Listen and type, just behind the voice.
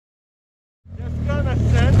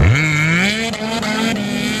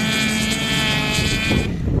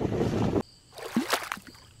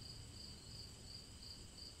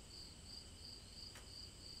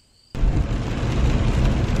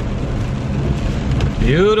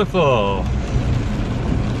Beautiful.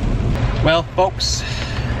 Well, folks,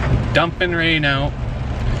 dumping rain out.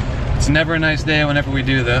 It's never a nice day whenever we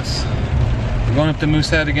do this. We're going up to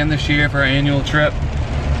Moosehead again this year for our annual trip,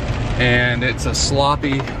 and it's a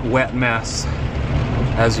sloppy, wet mess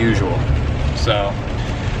as usual. So,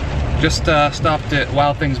 just stopped at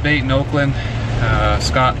Wild Things Bait in Oakland.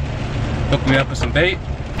 Scott hooked me up with some bait,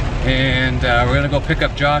 and we're gonna go pick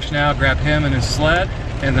up Josh now, grab him and his sled,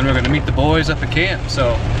 and then we're gonna meet the boys up at camp.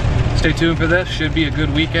 So stay tuned for this. Should be a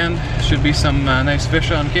good weekend. Should be some nice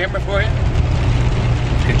fish on camera for you.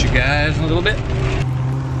 Get you guys in a little bit.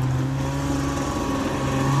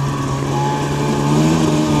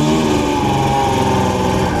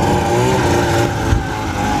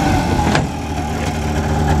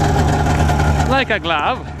 Like a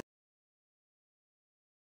glove.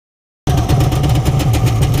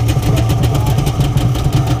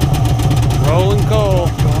 Rolling coal.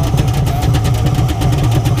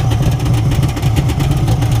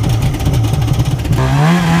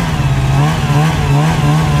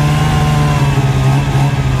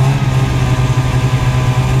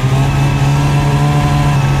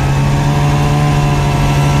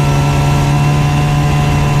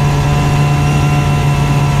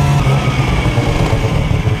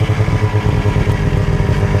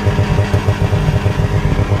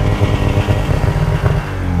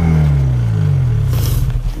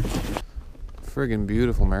 Friggin'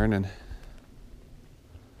 beautiful morning.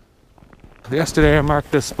 Yesterday I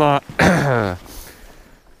marked this spot.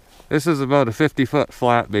 This is about a 50-foot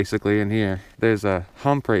flat basically in here. There's a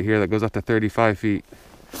hump right here that goes up to 35 feet.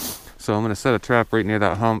 So I'm gonna set a trap right near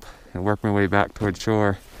that hump and work my way back towards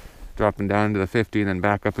shore, dropping down into the 50 and then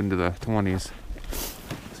back up into the 20s.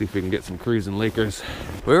 See if we can get some cruising Lakers.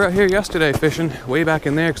 We were out here yesterday fishing, way back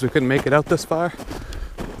in there because we couldn't make it out this far.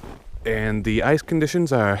 And the ice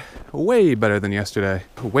conditions are way better than yesterday.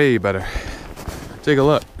 Way better. Take a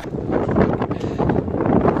look.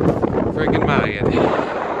 Friggin' Mayan.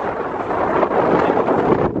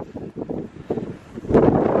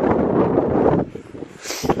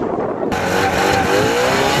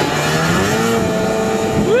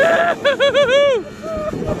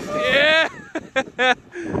 Yeah!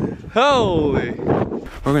 Holy!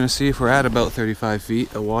 We're gonna see if we're at about 35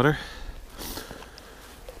 feet of water.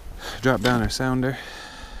 Drop down our sounder.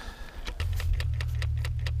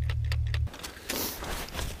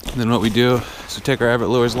 And then what we do is we take our Everett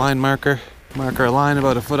Lures line marker, mark our line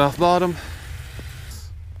about a foot off bottom,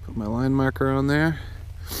 put my line marker on there.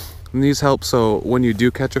 And these help so when you do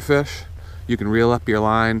catch a fish, you can reel up your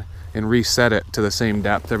line and reset it to the same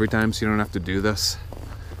depth every time, so you don't have to do this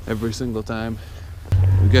every single time.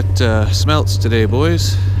 We got smelts today,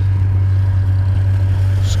 boys.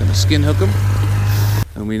 Just gonna skin hook them.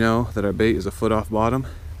 And we know that our bait is a foot off bottom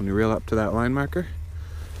when we reel up to that line marker.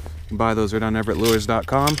 You can buy those right on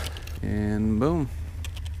everettlures.com, and boom.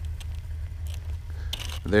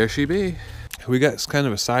 There she be. We got kind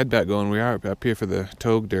of a side bet going. We are up here for the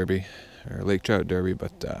Togue Derby, or Lake Trout Derby,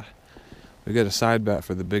 but we got a side bet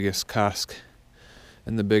for the biggest cusk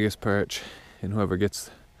and the biggest perch, and whoever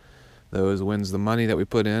gets those wins the money that we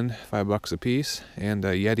put in, $5 a piece, and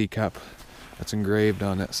a Yeti cup that's engraved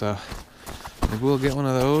on it. So maybe we'll get one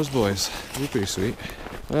of those, boys. It'd be pretty sweet.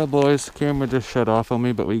 Well, boys, the camera just shut off on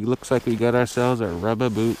me, but looks like we got ourselves a rubber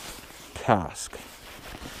boot cask.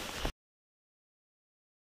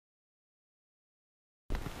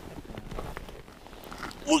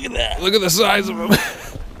 Look at that! Look at the size of them.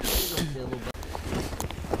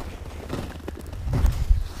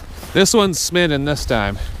 This one's smidden this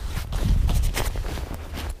time.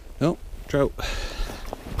 Nope, trout.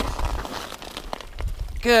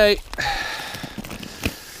 Okay.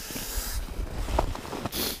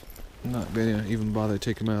 I'm not gonna even bother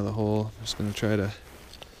taking him out of the hole. I'm just gonna try to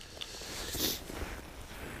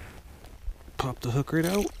pop the hook right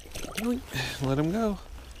out. Let him go.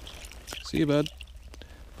 See you, bud.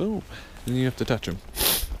 Boom. Then you have to touch him.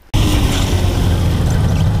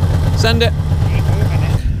 Send it.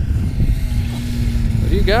 What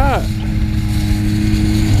do you got?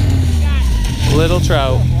 Little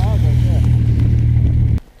trout.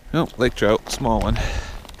 Oh, lake trout, small one.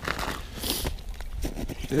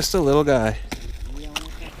 Just a little guy.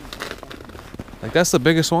 Like, that's the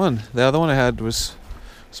biggest one. The other one I had was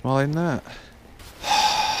smaller than that.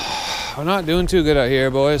 We're not doing too good out here,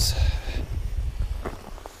 boys.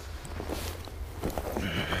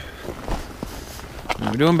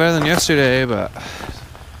 We're doing better than yesterday, but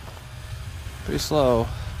pretty slow.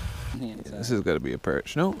 This has got to be a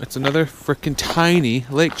perch. No, it's another freaking tiny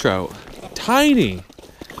lake trout. Tiny!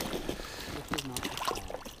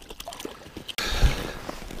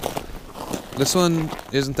 This one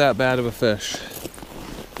isn't that bad of a fish.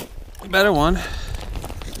 Better one.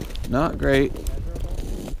 Not great.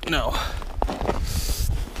 No.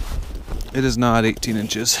 It is not 18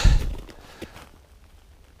 inches.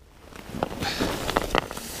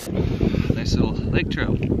 Nice little lake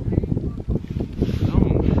trout.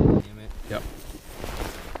 Oh. Yep.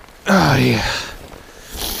 Oh yeah.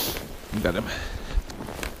 Got him.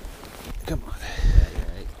 Come on.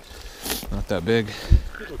 Not that big.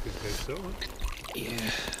 Yeah,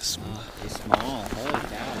 small. He's small. Holy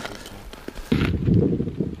cow.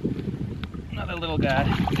 Another little guy.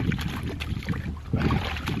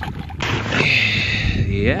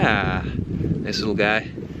 Yeah. Nice little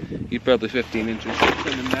guy. He's probably 15 inches.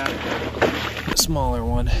 A smaller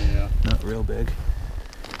one. Yeah. Not real big.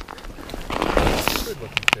 Good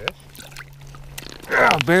looking fish.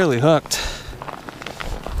 Oh, barely hooked.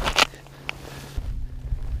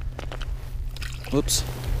 Whoops.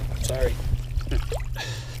 Sorry.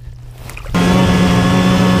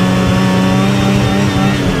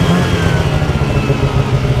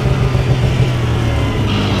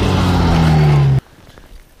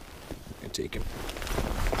 Take him.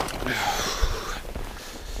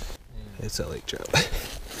 It's a lake trout.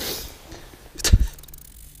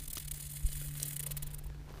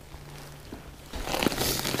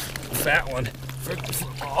 Fat one. Friggin'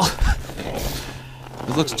 football.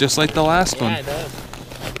 It looks just like the last one. Yeah, it does.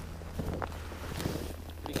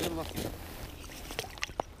 Pretty good looking.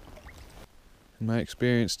 In my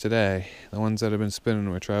experience today, the ones that have been spinning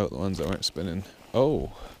were trout, the ones that weren't spinning.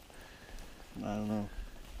 Oh. I don't know.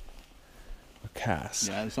 A cast.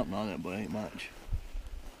 Yeah, there's something on it, but ain't much.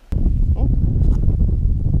 Oh.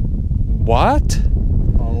 What?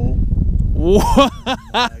 Oh. What?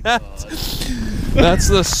 My That's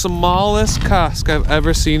the smallest cask I've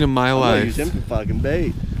ever seen in my life. I'm gonna use him for fucking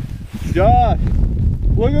bait. Josh,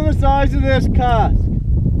 look at the size of this cask.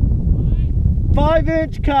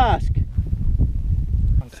 5-inch cask.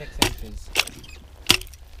 6 inches.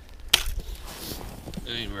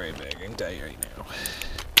 It ain't very big, I can tell you right now.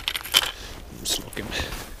 I'm smoking.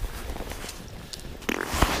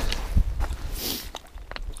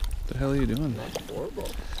 What the hell are you doing? That's horrible.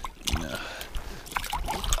 No.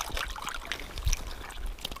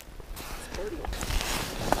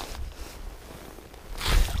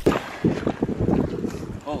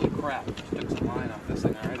 Holy crap, just took some line off this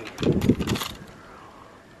thing already.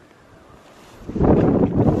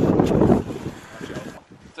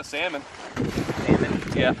 It's a salmon. Salmon?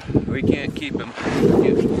 Yeah, we can't keep him.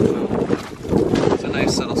 It's a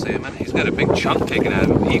nice little salmon. He's got a big chunk taken out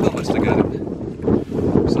of him. The eagle must have got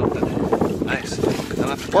him. Something. Nice.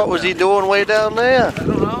 What was he doing way down there? I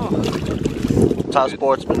don't know. That's how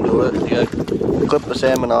sportsmen do it. You clip the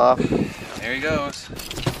salmon off. There he goes.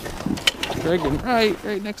 Friggin'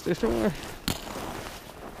 right next to shore.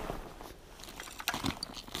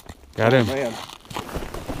 Got him. Oh, man.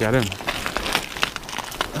 Got him.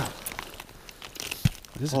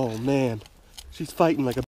 Oh man, she's fighting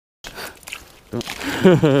like a.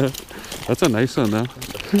 That's a nice one though.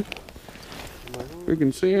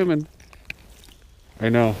 Friggin' salmon. I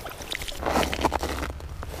know.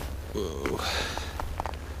 Whoa.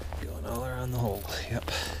 Going all around the hole.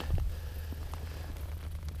 Yep.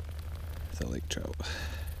 It's a lake trout.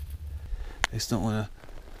 I just don't want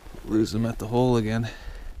to lose them at the hole again.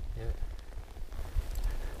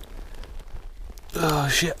 Oh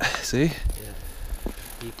shit! See? Yeah.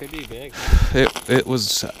 He could be big. It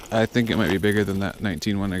was. I think it might be bigger than that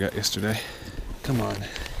 19 one I got yesterday. Come on.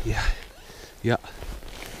 Yeah. Yeah.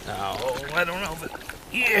 Oh, I don't know, but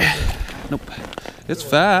yeah. Nope. It's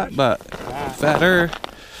fat, but fatter.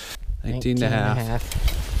 19 and a half.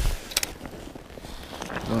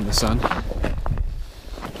 Go in the sun.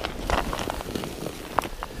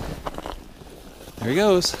 There he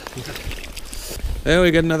goes. There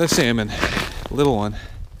we got another salmon. Little one.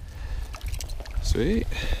 Sweet.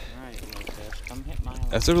 Alright, little fish. Come hit my line.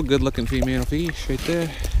 That's a real good looking female fish right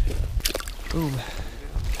there. Boom.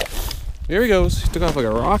 There he goes. He took off like a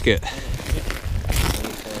rocket.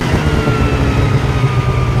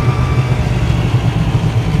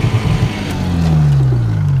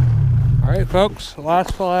 Alright folks,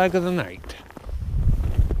 last flag of the night.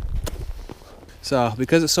 So,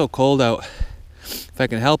 because it's so cold out, if I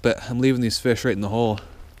can help it, I'm leaving these fish right in the hole.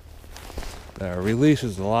 The release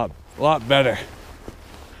is a lot better.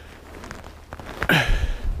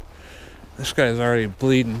 This guy's already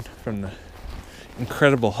bleeding from the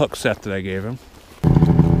incredible hook set that I gave him.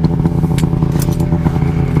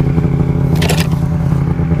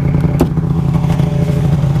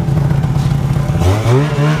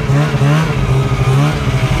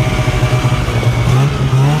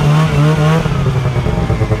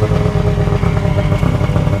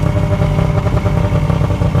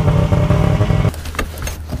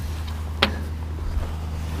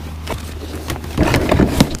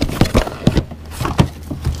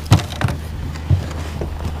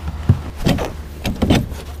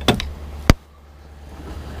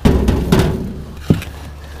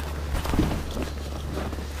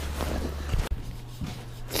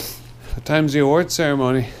 Time's the award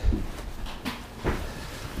ceremony.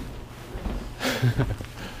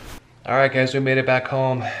 Alright guys, we made it back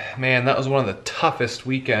home. Man, that was one of the toughest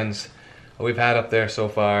weekends we've had up there so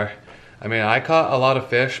far. I mean, I caught a lot of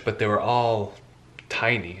fish, but they were all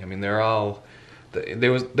tiny. I mean, there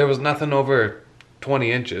was nothing over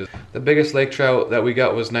 20 inches. The biggest lake trout that we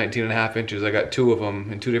got was 19.5 inches. I got 2 of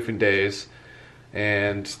them in 2 different days.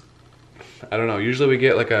 And I don't know, usually we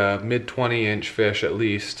get like a mid 20-inch fish at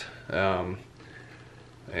least.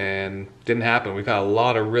 And didn't happen. We caught a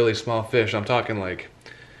lot of really small fish. I'm talking like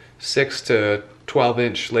 6 to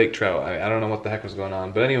 12-inch lake trout. I don't know what the heck was going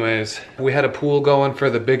on. But anyways, we had a pool going for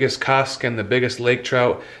the biggest cusk and the biggest lake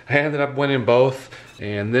trout. I ended up winning both.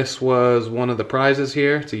 And this was one of the prizes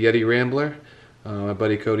here. It's a Yeti Rambler. My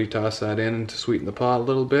buddy Cody tossed that in to sweeten the pot a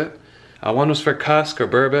little bit. One was for cusk or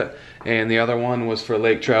burbot, and the other one was for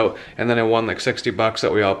lake trout. And then I won like 60 bucks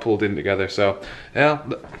that we all pulled in together. So, yeah,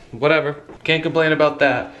 whatever. Can't complain about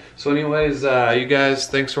that. So anyways, you guys,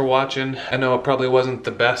 thanks for watching. I know it probably wasn't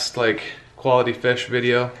the best like quality fish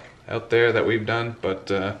video out there that we've done,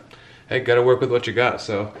 but hey, gotta work with what you got.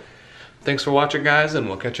 So thanks for watching guys, and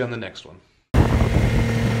we'll catch you on the next one.